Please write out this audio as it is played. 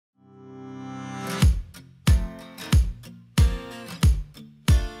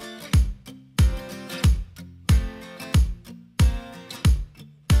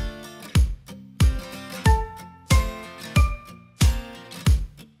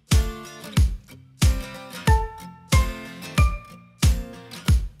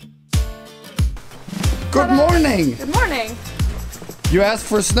Good morning! Good morning! You asked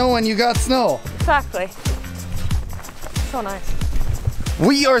for snow and you got snow. Exactly. So nice.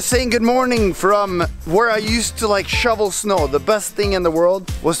 We are saying good morning from where I used to like shovel snow. The best thing in the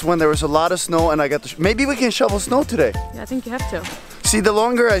world was when there was a lot of snow and I got to maybe we can shovel snow today. Yeah, I think you have to. See, the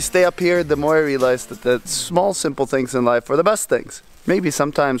longer I stay up here, the more I realize that the small simple things in life are the best things. Maybe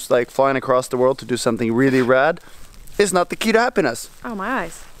sometimes like flying across the world to do something really rad is not the key to happiness. Oh, my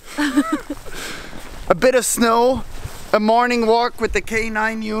eyes. A bit of snow, a morning walk with the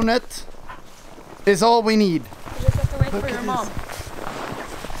K9 unit is all we need. You just have to wait for your mom.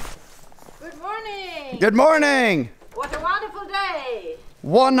 Good morning! Good morning! What a wonderful day!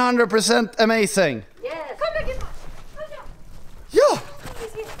 100% amazing. Yes. Yeah.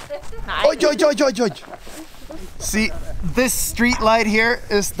 Oi, oi, oi, oi, oi. See, this street light here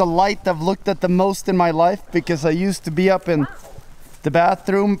is the light I've looked at the most in my life because I used to be up in the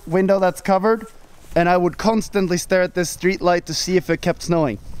bathroom window that's covered and I would constantly stare at this street light to see if it kept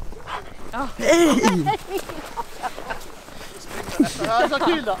snowing. Oh. Hey.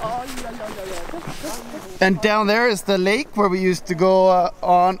 And down there is the lake where we used to go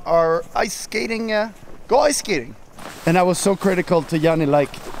on our ice skating, ice skating. And I was so critical to Yanni,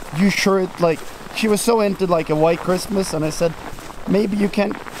 like, you sure it, like, she was so into like a white Christmas, and I said, maybe you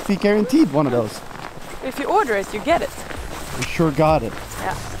can't be guaranteed one of those. If you order it, you get it. We sure got it.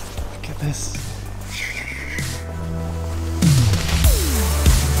 Yeah. Look at this.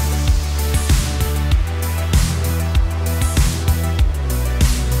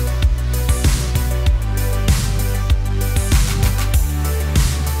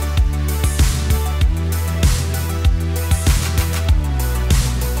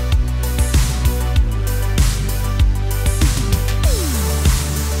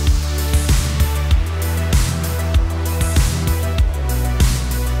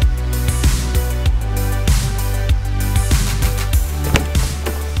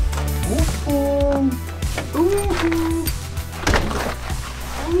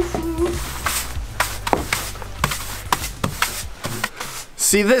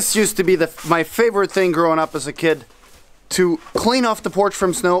 See, this used to be my favorite thing growing up as a kid, to clean off the porch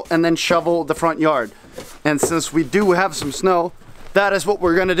from snow and then shovel the front yard. And since we do have some snow, that is what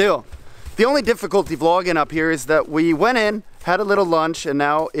we're gonna do. The only difficulty vlogging up here is that we went in, had a little lunch, and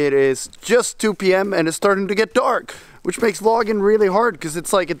now it is just 2 p.m. and it's starting to get dark, which makes vlogging really hard because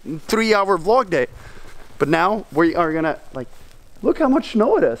it's like a 3-hour vlog day. But now we are gonna, like, look how much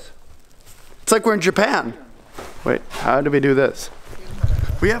snow it is. It's like we're in Japan. Wait, how do we do this?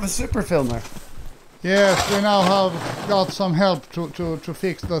 We have a super filmer. Yes, we now have got some help to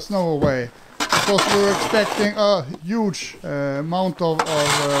fix the snow away. Because we were expecting a huge amount of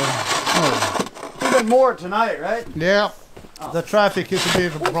snow. Even more tonight, right? Yeah, the traffic is a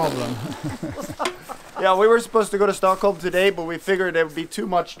bit of a problem. Yeah, we were supposed to go to Stockholm today, but we figured there would be too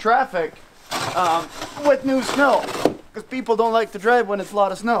much traffic with new snow. Because people don't like to drive when it's a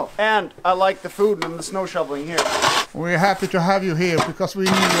lot of snow. And I like the food and the snow shoveling here. We're happy to have you here because we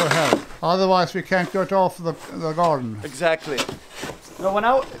need your help. Otherwise we can't get off the garden. Exactly.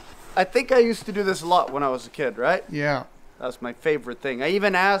 No, I think I used to do this a lot when I was a kid, right? Yeah. That's my favorite thing. I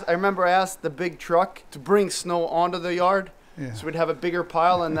remember I asked the big truck to bring snow onto the yard. Yeah. So we'd have a bigger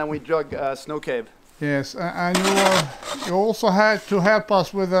pile and then we dug a snow cave. Yes, and you also had to help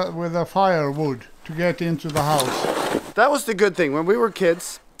us with the firewood to get into the house. That was the good thing. When we were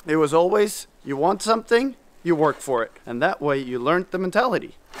kids, it was always, you want something, you work for it. And that way you learned the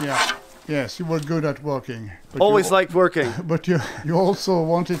mentality. Yeah. Yes, you were good at working. Always liked working. But you also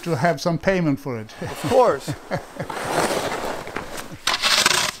wanted to have some payment for it. Of course.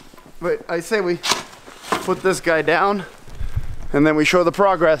 But I say we put this guy down and then we show the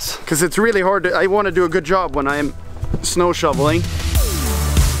progress. Because it's really hard I want to do a good job when I am snow shoveling.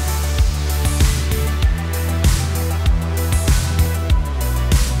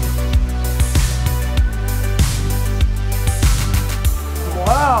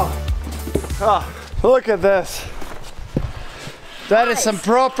 Wow! Oh, look at this. That is some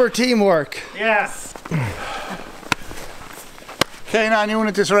proper teamwork. Yes. K9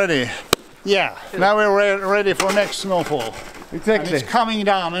 unit is ready. Yeah. Now we're ready for next snowfall. Exactly. And it's coming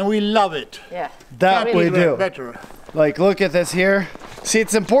down and we love it. Yeah. That we do. Better. Like, look at this here. See,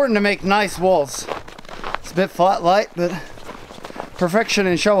 it's important to make nice walls. It's a bit flat light, but perfection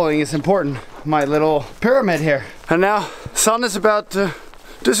in shoveling is important. My little pyramid here. And now, sun is about to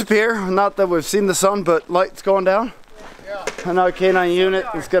disappear. Not that we've seen the sun, but light's going down. Yeah. And our K9 unit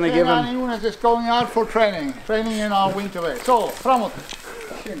is going to give him... K9 unit is going out for training. Training in our winter way. So, framåt.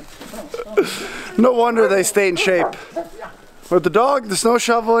 No wonder they stay in shape. With the dog, the snow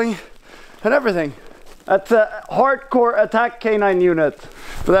shoveling, and everything. That's a hardcore attack canine unit.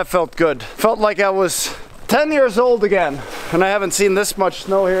 But that felt good. Felt like I was 10 years old again. And I haven't seen this much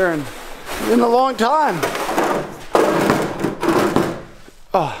snow here in a long time.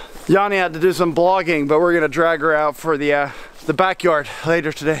 Oh, Yanni had to do some vlogging, but we're gonna drag her out for the backyard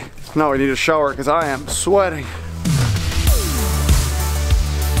later today. Now we need a shower because I am sweating.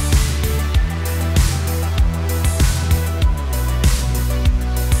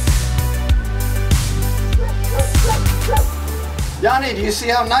 Yanni, do you see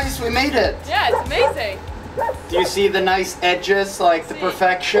how nice we made it? Yeah, it's amazing. Do you see the nice edges, like the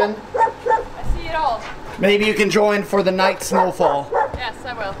perfection? I see it all. Maybe you can join for the night snowfall. Yes,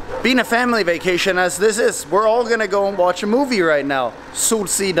 I will. Being a family vacation as this is, we're all gonna go and watch a movie right now.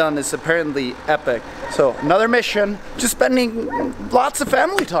 Solsidan is apparently epic. So another mission, just spending lots of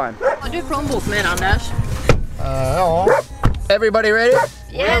family time. Har du plånbok med, Anders? Ja. Everybody ready?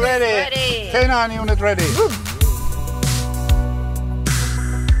 Yes, ready. Canine unit ready.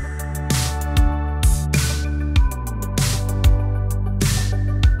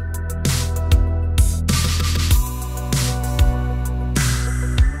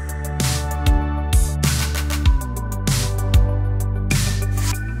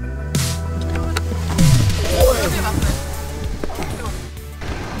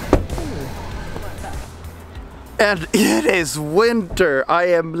 And it is winter. I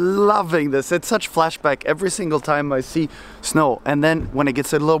am loving this. It's such flashback every single time I see snow. And then when it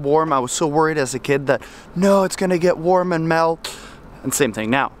gets a little warm, I was so worried as a kid that no, it's gonna get warm and melt. And same thing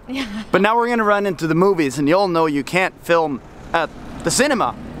now. But now we're gonna run into the movies, and you all know you can't film at the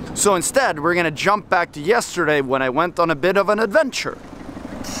cinema. So instead, we're gonna jump back to yesterday when I went on a bit of an adventure.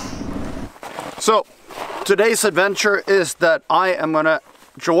 So today's adventure is that I am gonna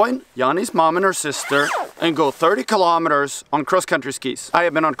join Yanni's mom and her sister and go 30 kilometers on cross-country skis. I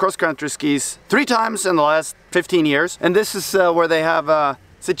have been on cross-country skis 3 times in the last 15 years, and this is where they have,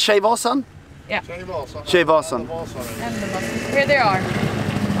 is it Olsson? Yeah. Olsson. Here they are,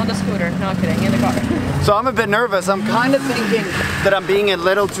 on the scooter. No, I'm kidding, in the car. So I'm a bit nervous. I'm kind of thinking that I'm being a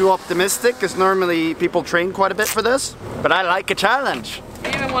little too optimistic, because normally people train quite a bit for this, but I like a challenge. You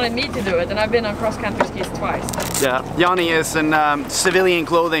even wanted me to do it, and I've been on cross-country skis twice. Yeah, Yanni is in civilian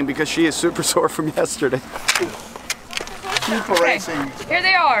clothing because she is super sore from yesterday. Super racing. Here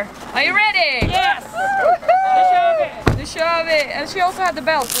they are. Are you ready? Yes! Nu kör vi! And she also had the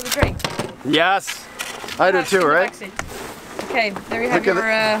belt for the drink. Yes, I do too, right? Okay, there you have Look your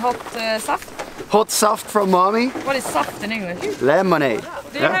at hot saft. Hot soft from mommy. What is saft in English? Lemonade.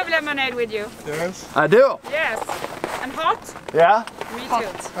 Do you have lemonade with you? Yes. I do. Yes. And hot? Yeah? Me Hot.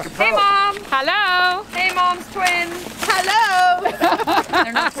 too. Hey mom! Hello! Hey mom's twins! Hello!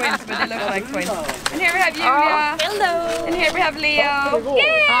 They're not twins, but they look like twins. And here we have Julia. Hello! And here we have Leo.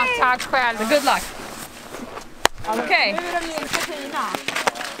 Yay! Tack själv. Good luck. Okay.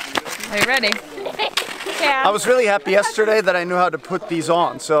 Are you ready? I was really happy yesterday that I knew how to put these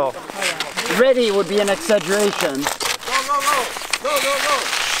on, so ready would be an exaggeration. Go, go, go! Go, go, go!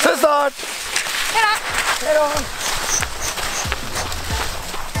 To start! Head on.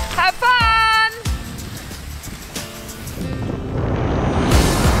 Have fun!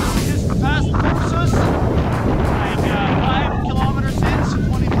 Just past Ortega, like 5 kilometers in, so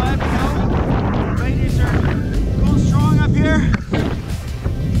 25 to go. Ladies are going strong up here.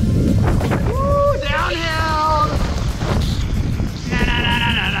 Woo, downhill!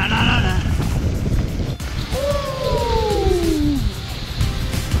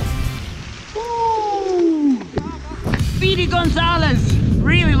 Speedy Gonzalez,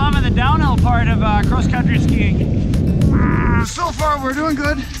 really loving the downhill part of cross-country skiing. So far we're doing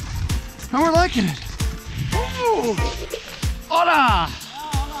good, and we're liking it. Ooh. Hola!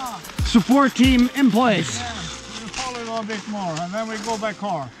 Support team in place. Yeah, we'll follow a bit more, and then we go by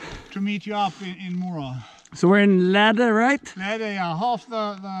car to meet you up in Mora. So we're in Ladder, right? Yeah, half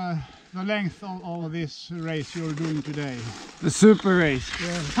the length of this race you're doing today. The super race.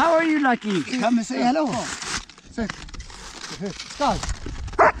 Yeah. How are you, Lucky? Come and say hello. Start.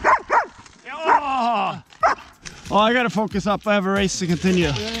 Oh, I gotta focus up. I have a race to continue.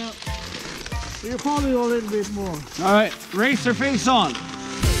 Yeah. You follow a little bit more. All right, racer face on.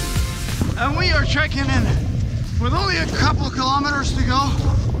 And we are checking in with only a couple kilometers to go,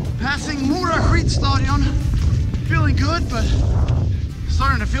 passing Mora Skidstadion. Feeling good, but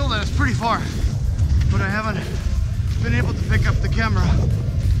starting to feel that it's pretty far. But I haven't been able to pick up the camera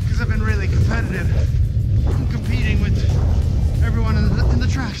because I've been really competitive. I'm competing with everyone in the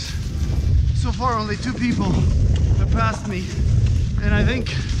tracks. So far, only 2 people have passed me, and I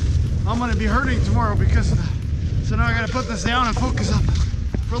think I'm gonna be hurting tomorrow because of that. So now I gotta put this down and focus up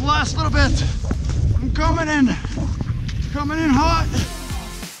for the last little bit. I'm coming in hot.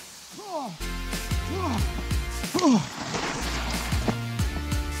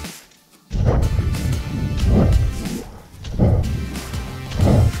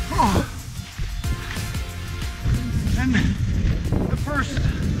 And the first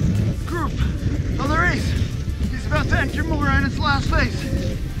group of the race is about to enter Mora in its last phase.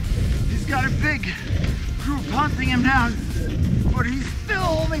 He's got a big group hunting him down, but he's still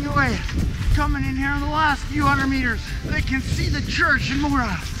holding away. Coming in here in the last few hundred meters. They can see the church in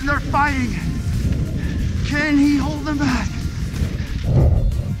Mora and they're fighting. Can he hold them back?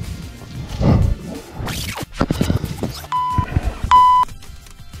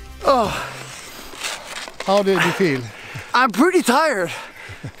 Oh. How did you feel? I'm pretty tired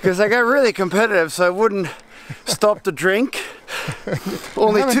because I got really competitive, so I wouldn't stop to drink.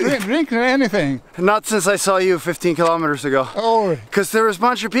 Only two. Drink anything? Not since I saw you 15 kilometers ago. Oh. Because there was a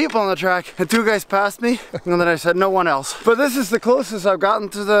bunch of people on the track and two guys passed me and then I said no one else. But this is the closest I've gotten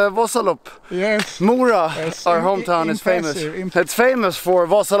to the Vasalopp. Yes. Mora, Yes. our hometown, is famous. It's famous for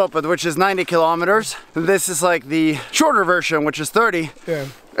Vasaloppet, which is 90 kilometers. This is like the shorter version, which is 30. Yeah.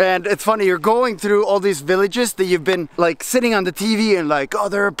 And it's funny, you're going through all these villages that you've been like sitting on the TV and like, oh,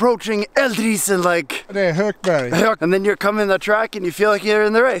 they're approaching Eldris and like... Det är Hökberg. And then you're coming the track and you feel like you're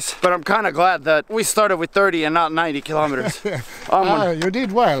in the race. But I'm kind of glad that we started with 30 and not 90 kilometers. You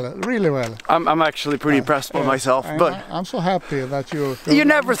did well, really well. I'm actually pretty impressed by myself. But I'm so happy that you... You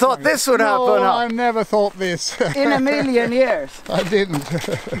never thought this would happen, No, huh? I never thought this. In a million years. I didn't.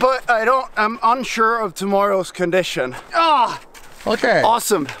 But I'm unsure of tomorrow's condition. Ah! Okay.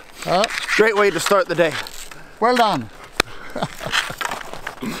 Awesome. Great way to start the day. Well done.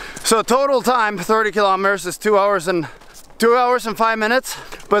 So total time, 30 kilometers is 2 hours and 5 minutes.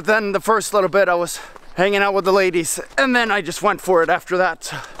 But then the first little bit I was hanging out with the ladies and then I just went for it after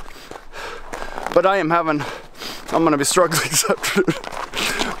that. But I'm gonna be struggling.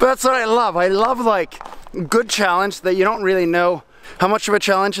 But that's what I love. I love like good challenge that you don't really know how much of a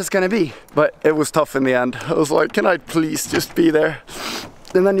challenge it's gonna be. But it was tough in the end. I was like, can I please just be there?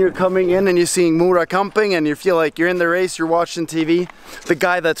 And then you're coming in and you're seeing Mora camping and you feel like you're in the race, you're watching TV. The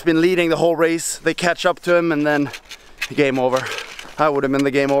guy that's been leading the whole race, they catch up to him and then game over. I would have been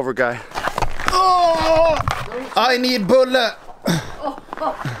the game over guy. Oh! I need bulle!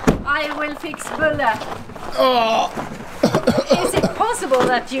 I will fix bulle. Oh! Is it possible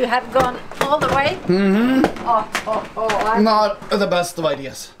that you have gone all the way? Mm-hmm. Not the best of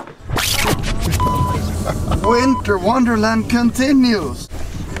ideas. Winter Wonderland continues.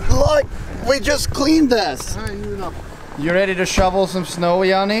 Like we just cleaned this. You ready to shovel some snow,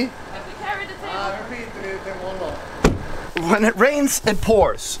 Yanni? Have we carried the table? When it rains, it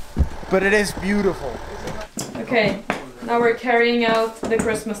pours. But it is beautiful. Okay, now we're carrying out the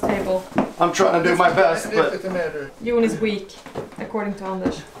Christmas table. I'm trying to do my best, but... Jon is weak, according to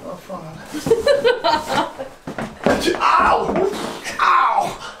Anders. Oh, fun. Ow! Ow!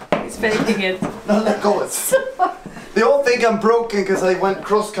 He's faking it. No, let go. They all think I'm broken because I went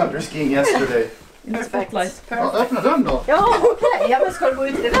cross-country skiing yesterday. In the spotlight. Öppna dörren då. Ja, okej. Ja, men ska du gå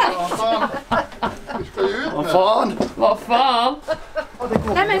ut i det där? Vi ska ju ut Vad fan? Vad fan?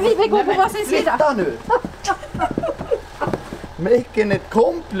 Nej, men vi går på varsin sida. Titta nu! Making it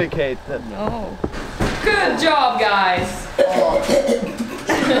complicated. No. Good job, guys!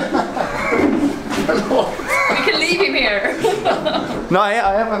 We can leave him here. No, I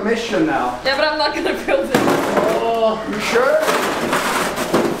have a mission now. Yeah, but I'm not gonna build it. Oh, you sure?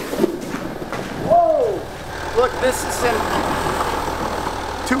 Whoa! Look, this is in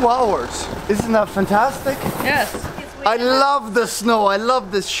 2 hours. Isn't that fantastic? Yes. I love the snow. I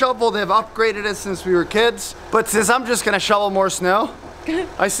love this shovel. They've upgraded it since we were kids. But since I'm just gonna shovel more snow,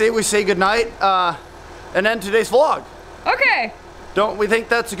 I say we say goodnight and end today's vlog. Okay. Don't we think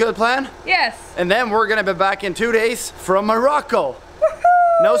that's a good plan? Yes. And then we're gonna be back in 2 days from Morocco.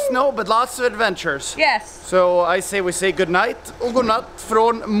 No snow, but lots of adventures. Yes. So I say we say goodnight och godnatt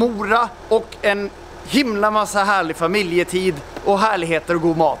från Mora och en himla massa härlig familjetid och härligheter och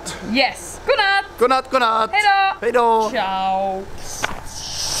god mat. Yes. Godnatt. Godnatt, godnatt. Hejdå. Hejdå. Ciao.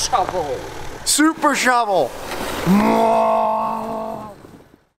 Shovel. Super shovel.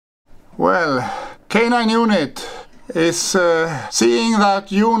 Well, K9 unit is seeing that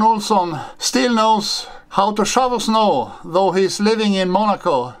Jon Olsson still knows how to shovel snow, though he's living in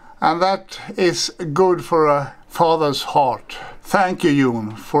Monaco, and that is good for a father's heart. Thank you,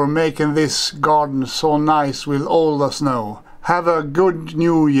 Jon, for making this garden so nice with all the snow. Have a good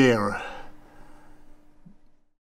new year.